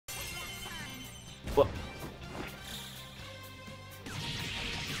What?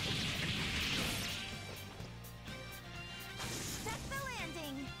 That's the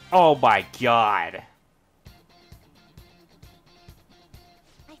landing. Oh my god.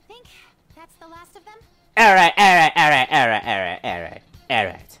 I think that's the last of them.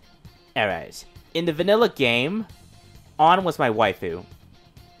 Alright. In the vanilla game, On was my waifu.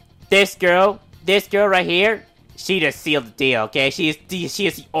 This girl right here, she just sealed the deal, okay? She is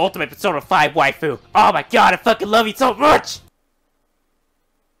the ultimate Persona 5 waifu. Oh my god, I fucking love you so much!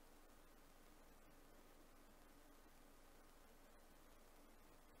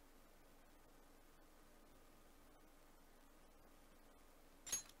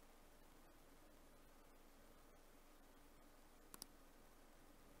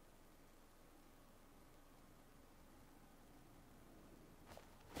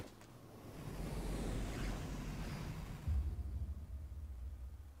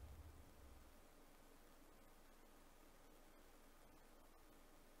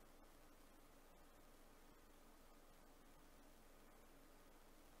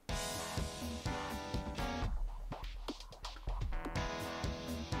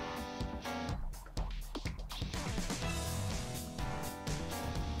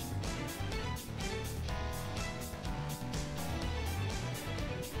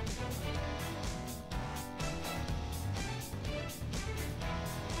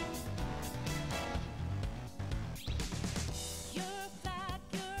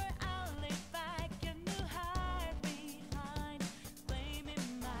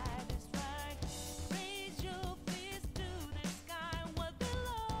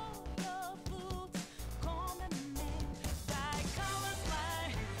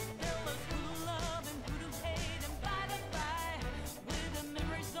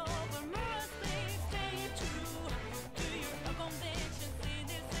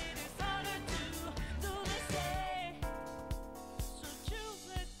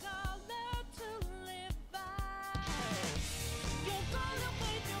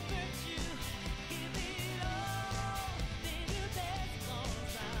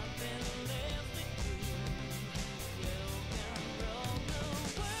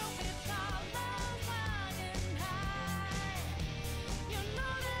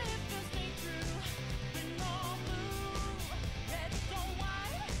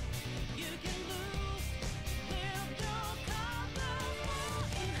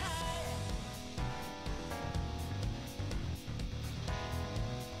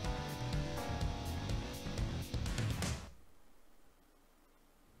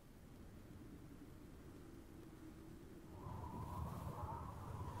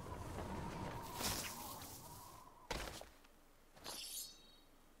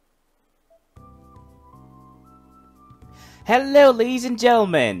 Hello ladies and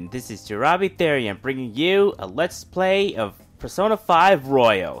gentlemen, this is Jirabi Therian bringing you a Let's Play of Persona 5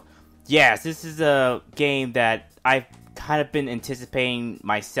 Royal. Yes, this is a game that I've kind of been anticipating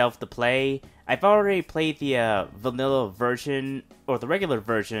myself to play. I've already played the vanilla version, or the regular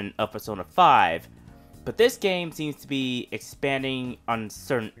version of Persona 5, but this game seems to be expanding on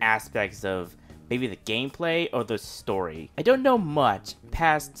certain aspects of maybe the gameplay or the story. I don't know much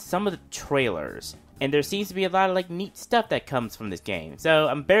past some of the trailers, and there seems to be a lot of like neat stuff that comes from this game. So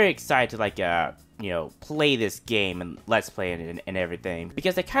I'm very excited to like play this game and let's play it and everything.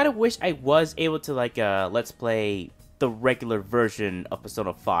 Because I kind of wish I was able to like let's play the regular version of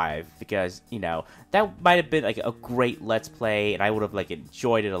Persona 5, because that might have been like a great let's play and I would have like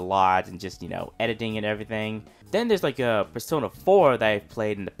enjoyed it a lot, and just editing and everything. Then there's like a Persona 4 that I've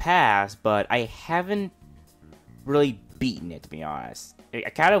played in the past, but I haven't really beaten it, to be honest. I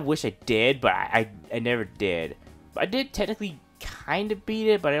kind of wish I did, but I never did. I did technically kind of beat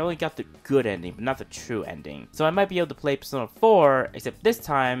it, but I only got the good ending, but not the true ending. So I might be able to play Persona 4, except this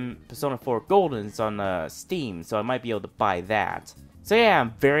time Persona 4 Golden is on Steam, so I might be able to buy that. So yeah,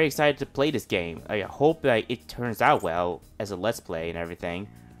 I'm very excited to play this game. I hope that it turns out well as a let's play and everything.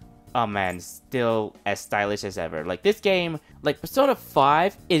 Oh man, still as stylish as ever. Like this game, like Persona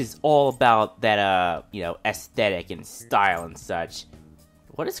 5 is all about that aesthetic and style and such.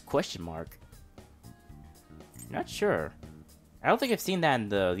 What is question mark? Not sure. I don't think I've seen that in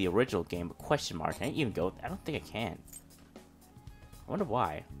the original game, but question mark. Can I even go? I don't think I can. I wonder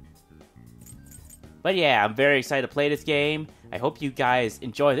why. But yeah, I'm very excited to play this game. I hope you guys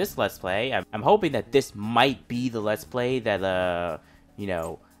enjoy this Let's Play. I'm hoping that this might be the Let's Play that,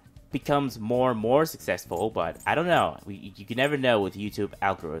 becomes more and more successful, but I don't know. You can never know with YouTube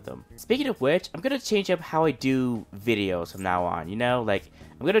algorithm. Speaking of which, I'm gonna change up how I do videos from now on, like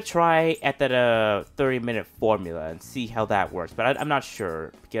I'm gonna try at that 30-minute formula and see how that works, but I'm not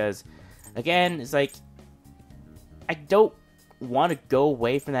sure, because Again, it's like I don't want to go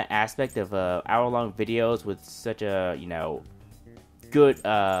away from that aspect of hour-long videos with such a, you know, good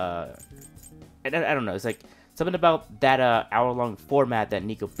I don't know, it's like something about that hour-long format that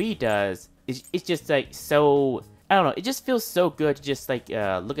Nico B does is it's just like so, I don't know, it just feels so good to just like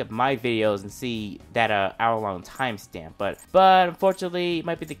look at my videos and see that hour-long timestamp. But unfortunately, it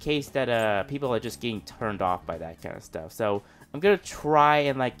might be the case that people are just getting turned off by that kind of stuff. So I'm gonna try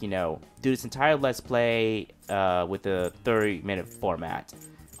and, like, you know, do this entire Let's Play with the 30-minute format.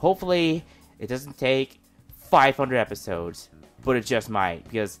 Hopefully, it doesn't take 500 episodes, but it just might,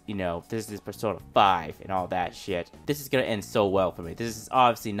 because, you know, this is Persona 5 and all that shit. This is gonna end so well for me. This is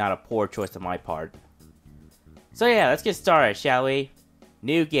obviously not a poor choice on my part. So yeah, let's get started, shall we?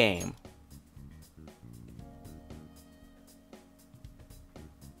 New game.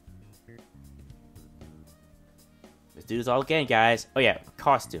 Let's do this all again, guys. Oh yeah,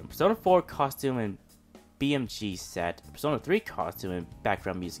 costume. Persona 4 costume and BMG set. Persona 3 costume and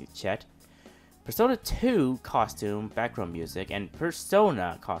background music set. Persona 2 costume, background music, and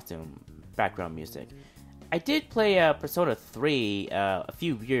Persona costume, background music. I did play Persona 3 a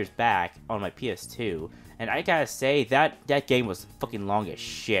few years back on my PS2, and I gotta say, that game was fucking long as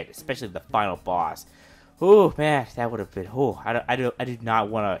shit, especially the final boss. Oh man, that would have been, I do not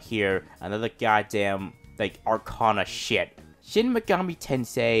want to hear another goddamn, like, Arcana shit. Shin Megami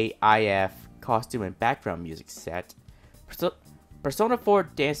Tensei IF costume and background music set. Persona 4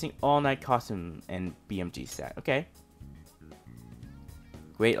 dancing all night costume and BMG set. Okay.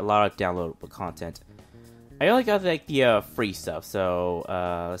 Great, a lot of downloadable content. I only got like the free stuff, so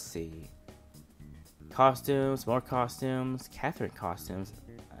let's see. Costumes, more costumes, Catherine costumes.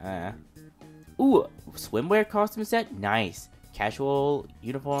 Ooh, swimwear costume set? Nice. Casual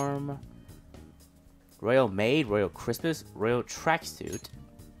uniform. Royal Maid, Royal Christmas, Royal Tracksuit.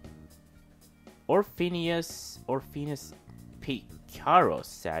 Orpheus Picaro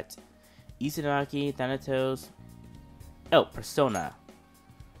set. Izanagi, Thanatos. Oh, Persona.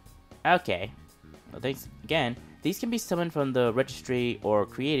 Okay. Well, thanks again. These can be summoned from the registry or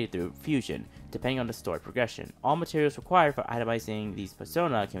created through fusion, depending on the story progression. All materials required for itemizing these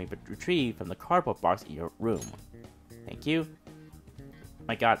persona can be retrieved from the cardboard box in your room. Thank you.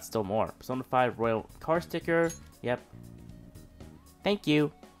 My god, still more. Persona 5 Royal Car Sticker. Yep. Thank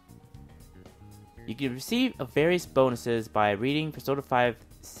you. You can receive various bonuses by reading Persona 5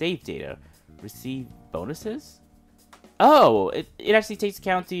 save data. Receive bonuses? Oh, it actually takes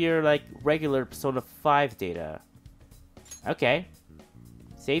account to your, like, regular Persona 5 data. Okay.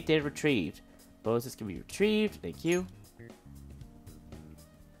 Save data retrieved. Bonuses can be retrieved. Thank you.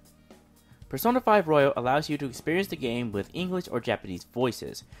 Persona 5 Royal allows you to experience the game with English or Japanese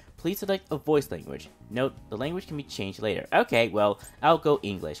voices. Please select a voice language. Note, the language can be changed later. Okay, well, I'll go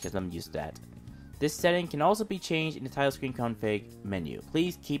English because I'm used to that. This setting can also be changed in the title screen config menu.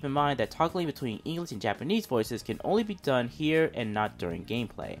 Please keep in mind that toggling between English and Japanese voices can only be done here and not during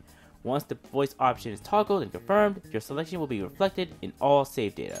gameplay. Once the voice option is toggled and confirmed, your selection will be reflected in all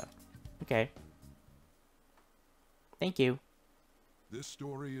save data. Okay. Thank you. This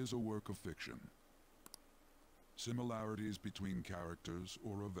story is a work of fiction. Similarities between characters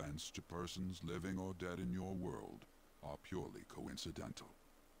or events to persons living or dead in your world are purely coincidental.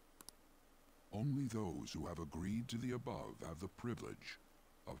 Only those who have agreed to the above have the privilege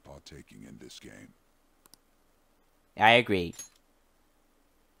of partaking in this game. I agree.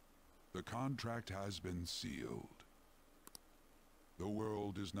 The contract has been sealed. The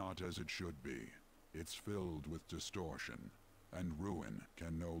world is not as it should be. It's filled with distortion, and ruin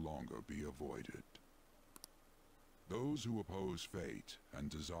can no longer be avoided. Those who oppose fate and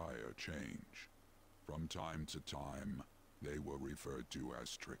desire change. From time to time, they were referred to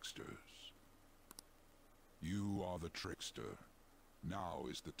as tricksters. You are the trickster. Now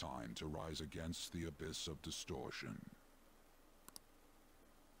is the time to rise against the abyss of distortion.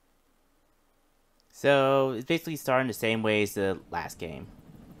 So, it's basically starting the same way as the last game.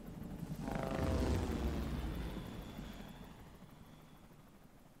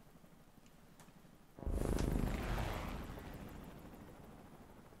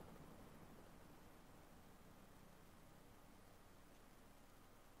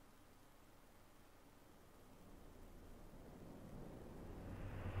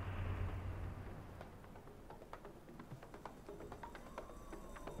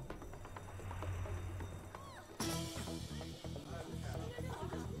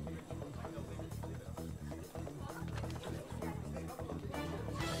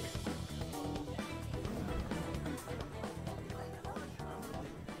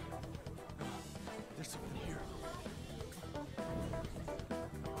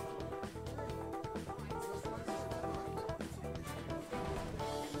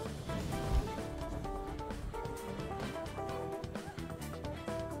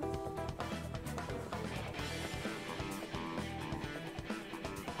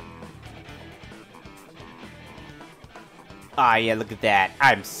 Ah, yeah, look at that.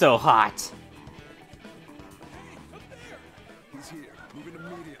 I'm so hot. He's here. Moving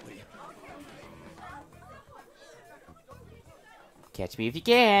immediately. Catch me if you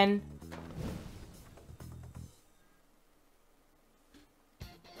can.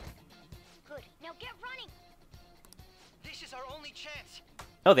 Good. Now get running. This is our only chance.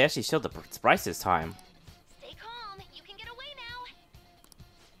 Oh, they actually showed the price this time. Stay calm. You can get away now.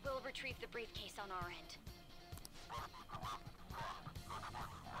 We'll retrieve the briefcase on our end.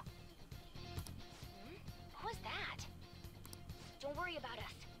 What was that? Don't worry about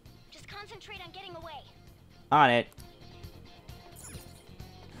us. Just concentrate on getting away. On it.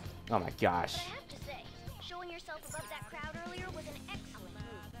 Oh my gosh. But I have to say, showing yourself above that crowd earlier was an excellent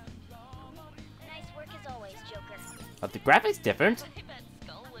move. Nice work as always, Joker. Oh, the graphics different. I bet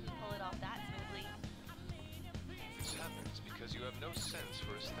Skull wouldn't pull it off that smoothly. This happens because you have no sense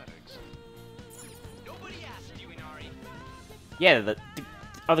for aesthetics. Nobody asked you, Inari. Yeah,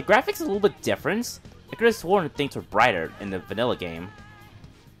 are the graphics a little bit different? I could have sworn things were brighter in the vanilla game.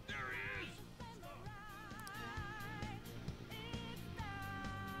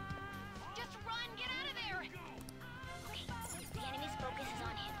 Just run! Get out of there! Okay, the enemy's focus is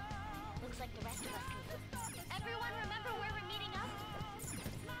on him. Looks like the rest of us can... Everyone remember where we're meeting up?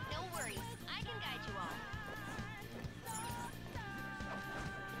 No worries. I can guide you all.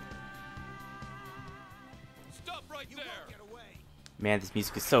 Stop right there. Get away. Man, this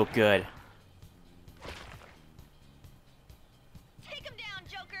music is so good. Take him down,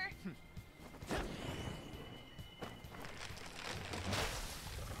 Joker!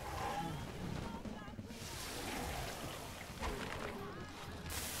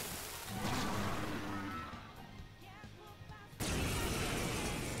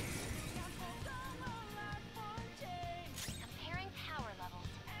 Comparing power levels.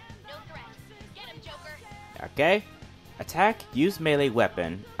 No threat. Get him, Joker! Okay. Attack, use melee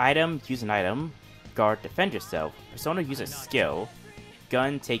weapon. Item, use an item. Guard, defend yourself. Persona, use a skill.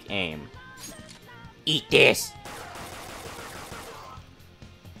 Gun, take aim. Eat this!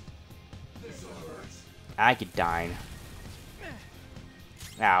 I could dine.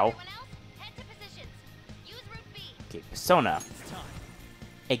 Ow. Everyone else, head to positions. Use route B. Okay, Persona.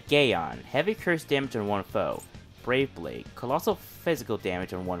 A Gaon. Heavy curse damage on one foe. Brave Blade. Colossal physical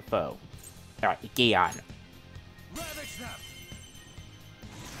damage on one foe. Alright, Gaon. Ravage them.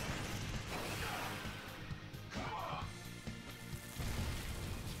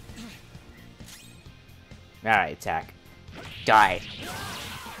 Alright, attack. Die.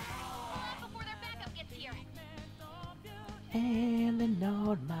 Before their backup gets here.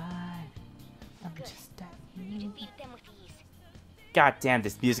 Eleanor mine. I'm just You defeated them with ease. God damn,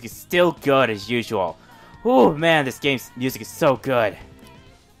 this music is still good as usual. Oh man, this game's music is so good.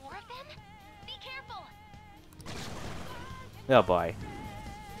 More of them? Be careful! Oh boy.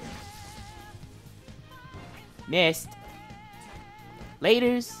 Missed.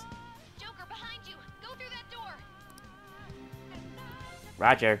 Laters. Joker, behind you! Go through that door!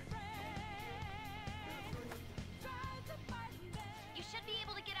 Roger. You should be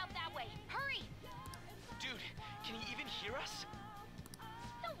able to get out that way. Hurry! Dude, can he even hear us?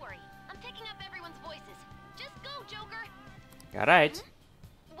 Don't worry. I'm picking up everyone's voices. Just go, Joker! Alright.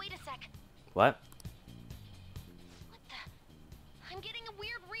 Wait a sec. What? What the? I'm getting a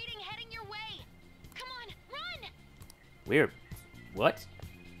weird reading heading your way. Come on, run! Weird. What?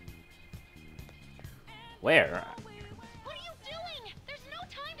 Where? What are you doing? There's no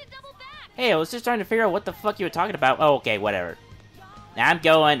time to double back. Hey, I was just trying to figure out what the fuck you were talking about. Oh, okay, whatever. I'm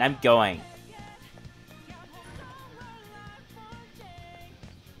going.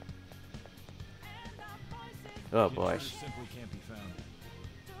 Oh boy. Simply can't be found.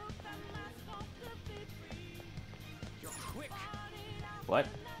 You're quick. What?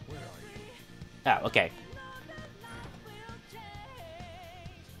 Where are you? Oh, okay.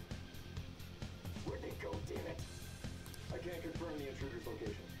 Where'd they go, damn it? I can't confirm the intruder's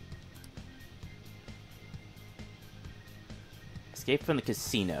location. Escape from the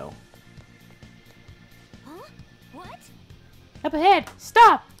casino. Huh? What? Up ahead!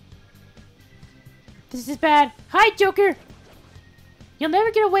 Stop! This is bad. Hide, Joker! You'll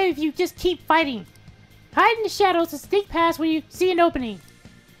never get away if you just keep fighting. Hide in the shadows and sneak past when you see an opening.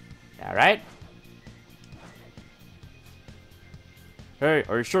 Alright. Hey,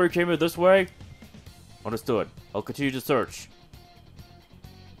 are you sure you came here this way? Understood. I'll continue to search.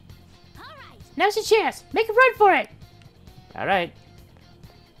 Alright. Now's your chance. Make a run for it. Alright.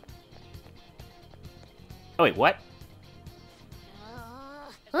 Oh, wait, what?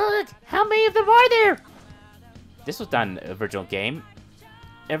 Look, how many of them are there? This was not an original game.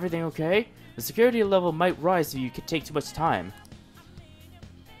 Everything okay? The security level might rise if you could take too much time.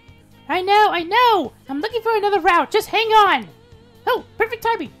 I know! I'm looking for another route, just hang on! Oh, perfect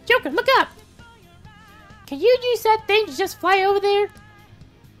timing! Joker, look up! Can you use that thing to just fly over there?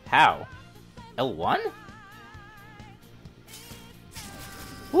 How? L1?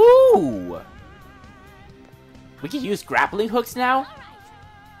 Woo! We can use grappling hooks now?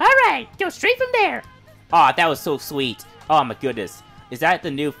 Alright, go straight from there! Aw, that was so sweet. Oh my goodness. Is that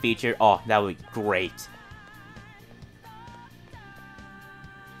the new feature? Oh, that would be great.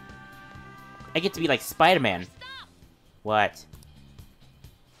 I get to be like Spider-Man. Stop! What?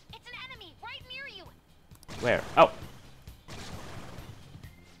 It's an enemy right near you. Where? Oh.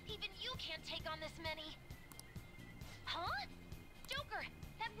 Even you can't take on this many. Huh? Joker,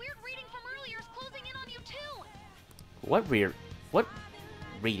 that weird reading from earlier is closing in on you too. What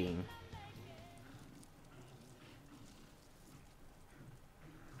reading?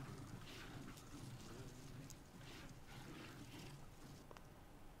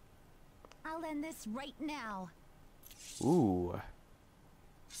 I'll end this right now. Ooh.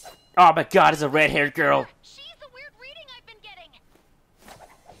 Oh my god, it's a red-haired girl. She's the weird reading I've been getting.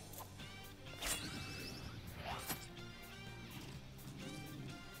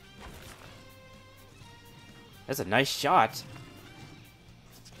 That's a nice shot.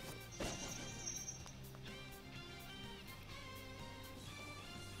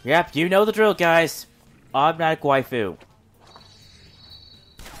 Yep, you know the drill, guys. Automatic waifu.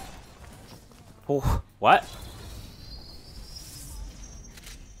 Oh, what?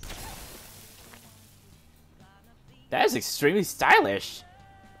 That is extremely stylish.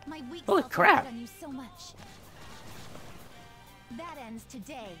 My weak Holy self crap. relied on you so much. That ends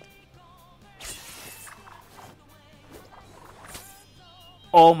today.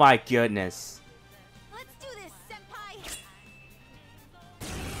 Oh my goodness. Let's do this,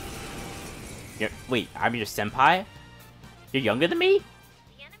 senpai. Wait, I'm your senpai? You're younger than me?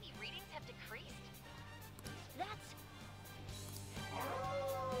 The enemy readings have decreased? That's...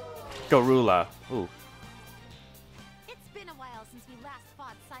 Gorula. Ooh. It's been a while since we last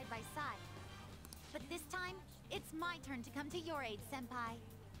fought side by side. But this time, it's my turn to come to your aid, senpai.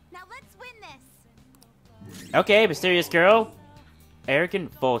 Now let's win this. Okay, mysterious girl.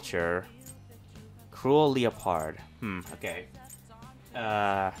 Arrogant vulture. Cruel leopard. Okay.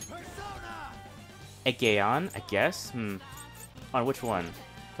 Aegeon, I guess? On which one?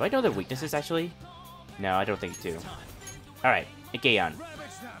 Do I know their weaknesses, actually? No, I don't think I do. Alright, Aegeon.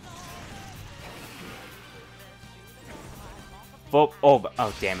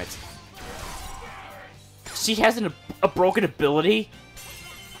 Oh, damn it. She has a broken ability?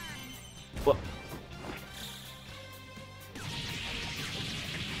 What?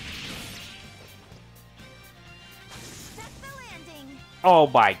 That's the landing. Oh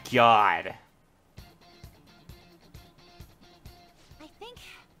my god. I think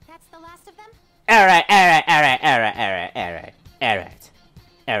that's the last of them.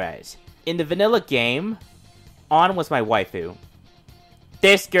 Alright. In the vanilla game, On was my waifu.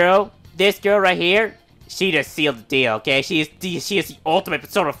 This girl right here, she just sealed the deal, okay? She is the ultimate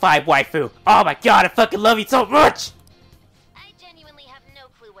Persona 5 waifu. Oh my god, I fucking love you so much! I genuinely have no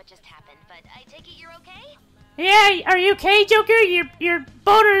clue what just happened, but I take it you're okay? Yeah, are you okay, Joker? Your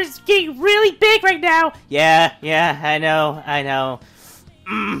boner is getting really big right now. Yeah, I know.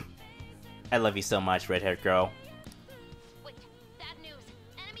 I love you so much, red-haired girl. Wait, bad news.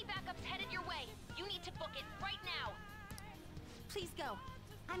 Enemy backup's headed your way. You need to book it right now. Please go.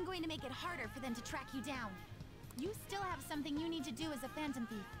 I'm going to make it harder for them to track you down. You still have something you need to do as a Phantom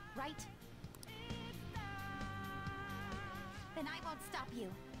Thief, right? Then I won't stop you.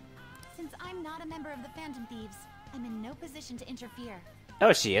 Since I'm not a member of the Phantom Thieves, I'm in no position to interfere.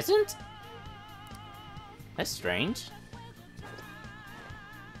 Oh, she isn't? That's strange.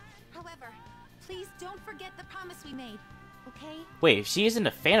 However, please don't forget the promise we made, okay? Wait, if she isn't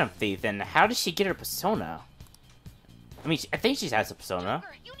a Phantom Thief, then how did she get her persona? I mean, I think she has a persona.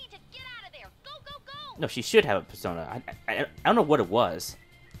 Joker, you need to get out of there. Go, go, go! No, she should have a persona. I don't know what it was.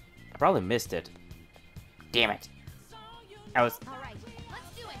 I probably missed it. Damn it. I was... All right,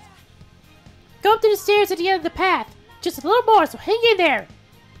 let's do it. Go up to the stairs at the end of the path. Just a little more, so hang in there.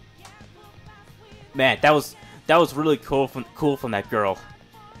 Man, that was really cool from that girl.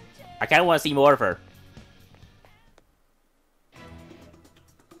 I kind of want to see more of her.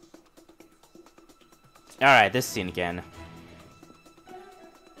 Alright, this scene again.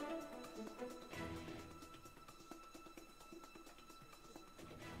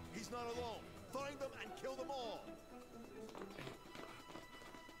 He's not alone. Find them and kill them all.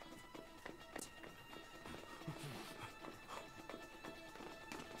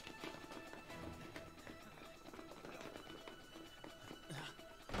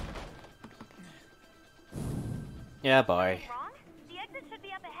 Yeah, boy. Something wrong? The exit should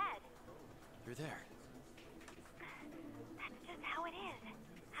be up ahead. You're there. That's just how it is.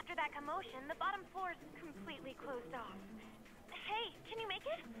 After that commotion, the bottom floor's completely closed off. Hey, can you make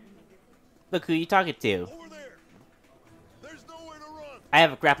it? Look who you talking to. Over there. There's nowhere to run. I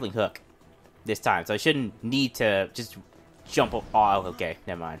have a grappling hook this time, so I shouldn't need to just jump up. Oh, okay,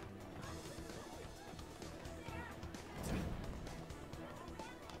 never mind.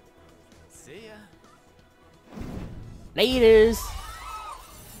 See ya. Laters.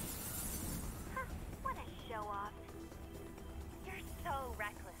 Huh, what a show off. You're so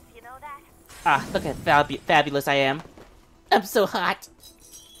reckless, you know that? Ah, look how fabulous I am. I'm so hot.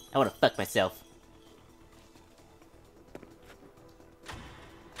 I want to fuck myself.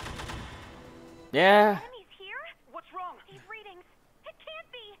 Yeah. Enemies here? What's wrong? These readings. It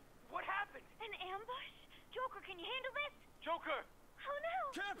can't be. What happened? An ambush? Joker, can you handle this? Joker! Oh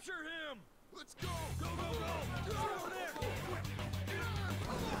no! Capture him. Let's go. Go, go, go. Go over there.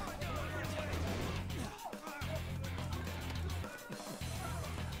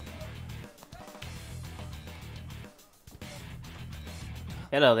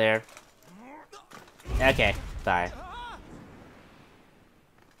 Hello there. Okay, bye.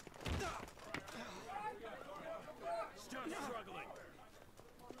 Stop struggling.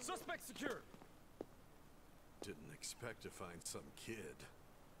 Suspect secure. Didn't expect to find some kid.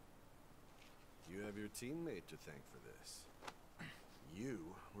 You have your teammate to thank for this.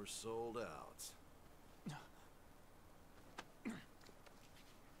 You were sold out.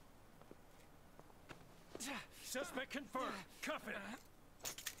 Suspect confirmed. Cuff it.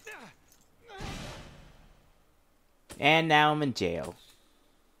 And now I'm in jail.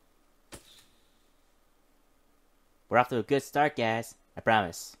 We're off to a good start, guys. I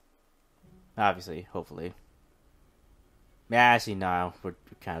promise. Obviously, hopefully. Yeah, actually, no. We're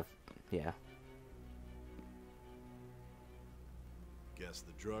kind of, yeah. Guess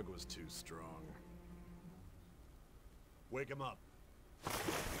the drug was too strong. Wake him up.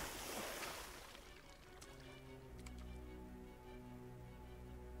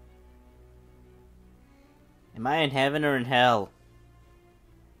 Am I in heaven or in hell?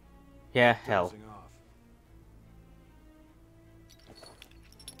 Yeah, hell. Dozing off.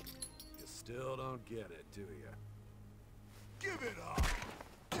 You still don't get it, do you? Give it up!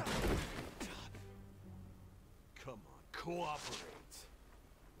 Come on, cooperate.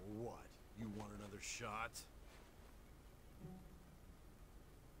 What? You want another shot?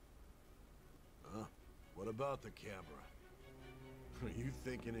 Huh? What about the camera? Are you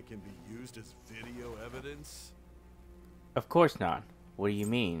thinking it can be used as video evidence? Of course not. What do you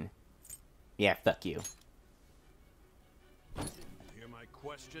mean? Yeah, fuck you. Hear my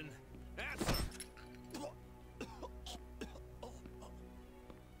question? Answer!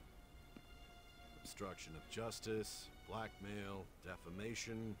 Obstruction of justice, blackmail,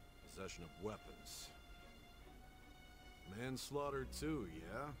 defamation, possession of weapons. Manslaughter too,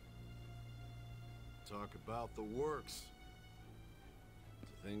 yeah? Talk about the works.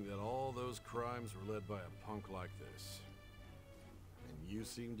 To think that all those crimes were led by a punk like this. And you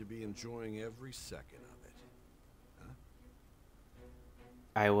seem to be enjoying every second of it. Huh?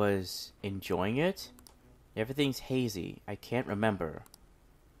 I was enjoying it? Everything's hazy. I can't remember.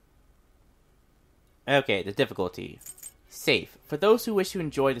 Okay, the difficulty. Safe. For those who wish to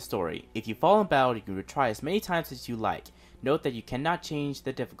enjoy the story, if you fall in battle, you can retry as many times as you like. Note that you cannot change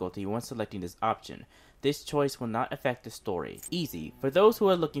the difficulty when selecting this option. This choice will not affect the story. Easy. For those who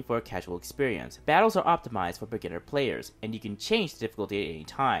are looking for a casual experience, battles are optimized for beginner players, and you can change the difficulty at any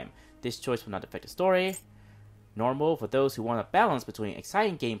time. This choice will not affect the story. Normal. For those who want a balance between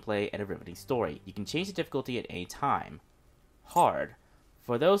exciting gameplay and a riveting story, you can change the difficulty at any time. Hard.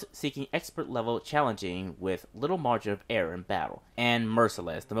 For those seeking expert level challenging with little margin of error in battle. And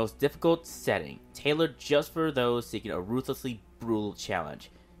Merciless, the most difficult setting, tailored just for those seeking a ruthlessly brutal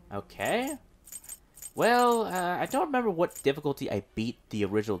challenge. Okay. Well, I don't remember what difficulty I beat the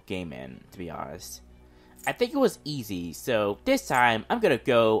original game in, to be honest. I think it was easy, so this time I'm gonna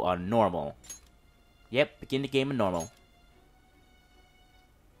go on normal. Yep, begin the game on normal.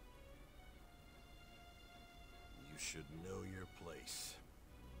 You should know your place.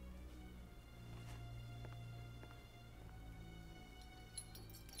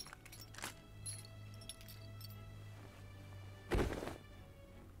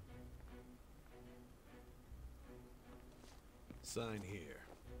 Sign here.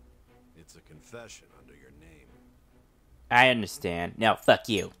 It's a confession under your name. I understand. Now, fuck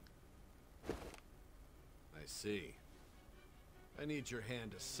you. I see. I need your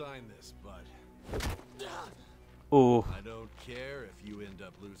hand to sign this, bud. Ooh. I don't care if you end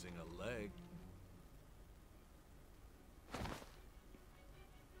up losing a leg.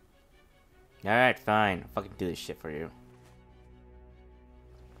 Alright, fine. I'll fucking do this shit for you.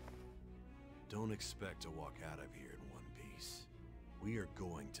 Don't expect to walk out of here in one piece. We are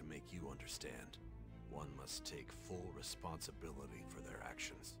going to make you understand. One must take full responsibility for their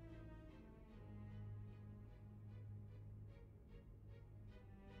actions.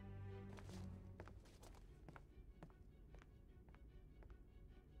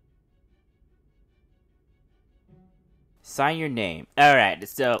 Sign your name. Alright,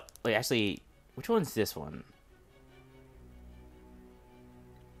 so... Wait, actually... Which one's this one?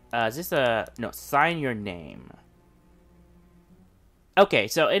 Is this a... No, sign your name. Okay,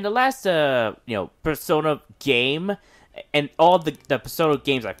 so in the last, Persona game, and all the Persona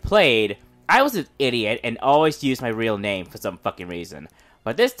games I've played, I was an idiot and always used my real name for some fucking reason.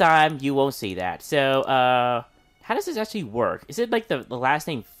 But this time, you won't see that. So, how does this actually work? Is it like the last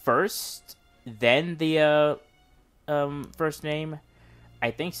name first, then the, first name?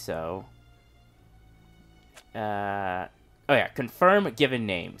 I think so. Oh yeah, confirm given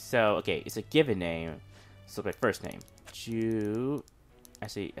name. So, okay, it's a given name. So my first name.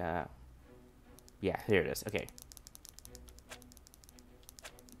 Actually, yeah, here it is. Okay.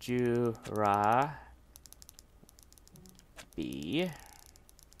 Jurabi.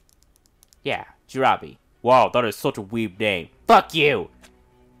 Yeah, Jurabi. Wow, that is such a weeb name. Fuck you!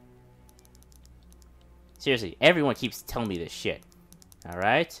 Seriously, everyone keeps telling me this shit.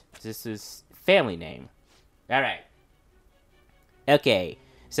 Alright? This is family name. Alright. Okay,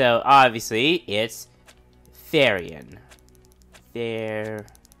 so obviously it's Therian. Therian.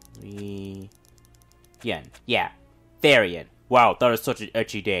 Yeah, Therian. Wow, that is such an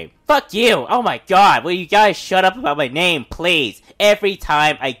edgy name. Fuck you! Oh my god, will you guys shut up about my name, please? Every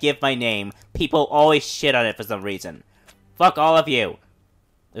time I give my name, people always shit on it for some reason. Fuck all of you.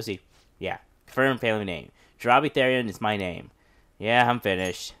 Let's see. Yeah, confirm family name. Jurabi Therian is my name. Yeah, I'm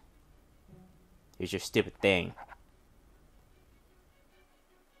finished. Here's your stupid thing.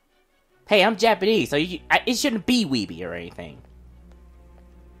 Hey, I'm Japanese, so it shouldn't be weeby or anything.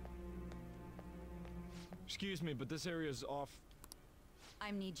 Excuse me, but this area is off.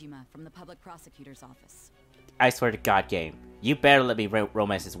 I'm Nijima from the public prosecutor's office. I swear to God, game. You better let me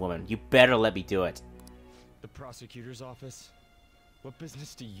romance this woman. You better let me do it. The prosecutor's office? What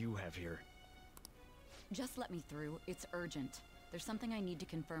business do you have here? Just let me through. It's urgent. There's something I need to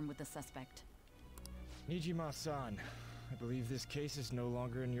confirm with the suspect. Nijima-san, I believe this case is no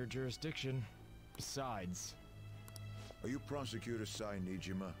longer in your jurisdiction. Besides... Are you Prosecutor Sai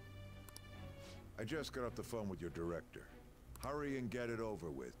Nijima? I just got off the phone with your director. Hurry and get it over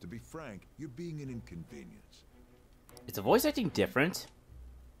with. To be frank, you're being an inconvenience. Is the voice acting different?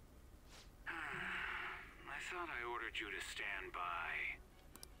 I thought I ordered you to stand by.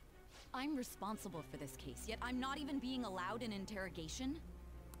 I'm responsible for this case, yet I'm not even being allowed an interrogation?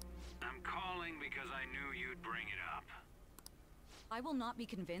 I'm calling because I knew you'd bring it up. I will not be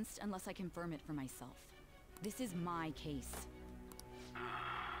convinced unless I confirm it for myself. This is my case.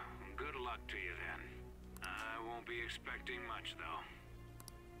 Good luck to you then. I won't be expecting much, though.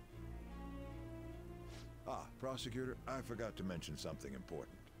 Ah, Prosecutor, I forgot to mention something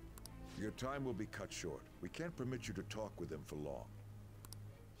important. Your time will be cut short. We can't permit you to talk with him for long.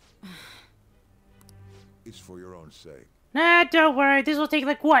 It's for your own sake. Nah, don't worry. This will take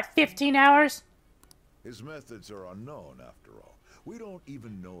like, what, 15 hours? His methods are unknown, after all. We don't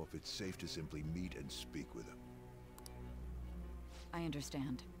even know if it's safe to simply meet and speak with him. I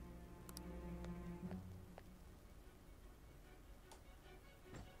understand.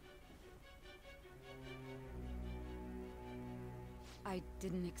 I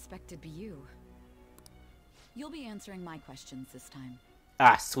didn't expect it'd be you. You'll be answering my questions this time.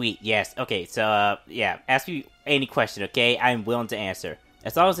 Ah, sweet, yes. Okay, so, yeah, ask me any question, okay? I'm willing to answer.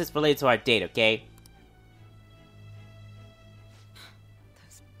 As long as it's related to our date, okay?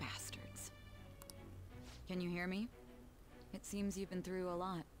 Those bastards. Can you hear me? It seems you've been through a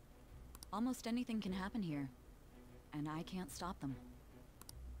lot. Almost anything can happen here. And I can't stop them.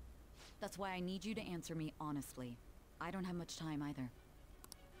 That's why I need you to answer me honestly. I don't have much time either.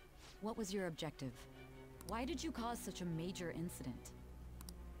 What was your objective? Why did you cause such a major incident?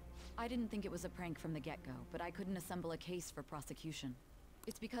 I didn't think it was a prank from the get-go, but I couldn't assemble a case for prosecution.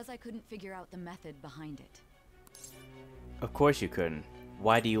 It's because I couldn't figure out the method behind it. Of course you couldn't.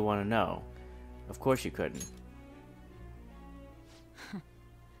 Why do you want to know? Of course you couldn't.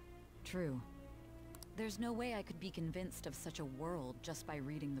 True. There's no way I could be convinced of such a world just by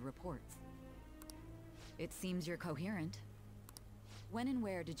reading the reports. It seems you're coherent. When and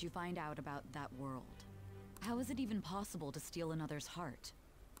where did you find out about that world? How is it even possible to steal another's heart?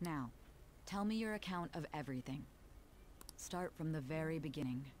 Now, tell me your account of everything. Start from the very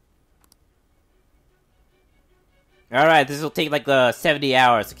beginning. Alright, this will take like 70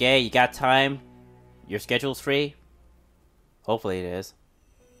 hours, okay? You got time? Your schedule's free? Hopefully it is.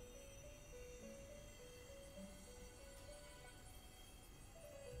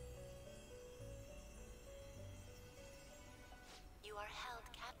 You are held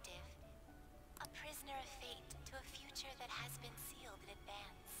captive, a prisoner of fate to a future that has been sealed in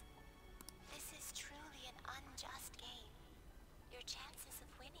advance. This is truly an unjust game. Your chances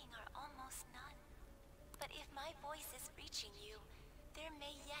of winning are almost none. But if my voice is reaching you, there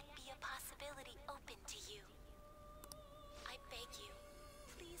may yet be a possibility open to you. I beg you,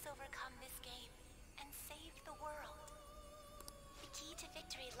 please overcome this game and save the world. The key to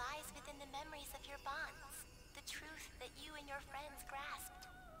victory lies within the memories of your bonds, the truth that you and your friends grasped.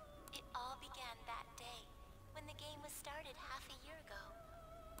 It all began that day, when the game was started half a year ago.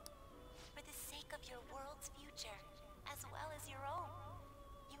 For the sake of your world's future, as well as your own,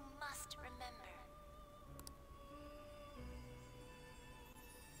 you must remember.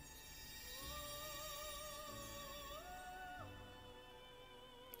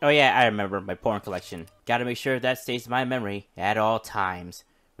 Oh yeah, I remember my porn collection. Gotta make sure that stays in my memory at all times.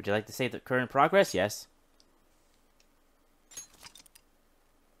 Would you like to save the current progress? Yes.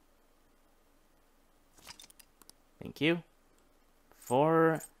 Thank you.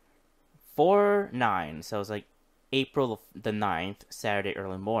 4/9. So it's like April the 9th, Saturday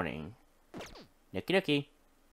early morning. Nookie nookie.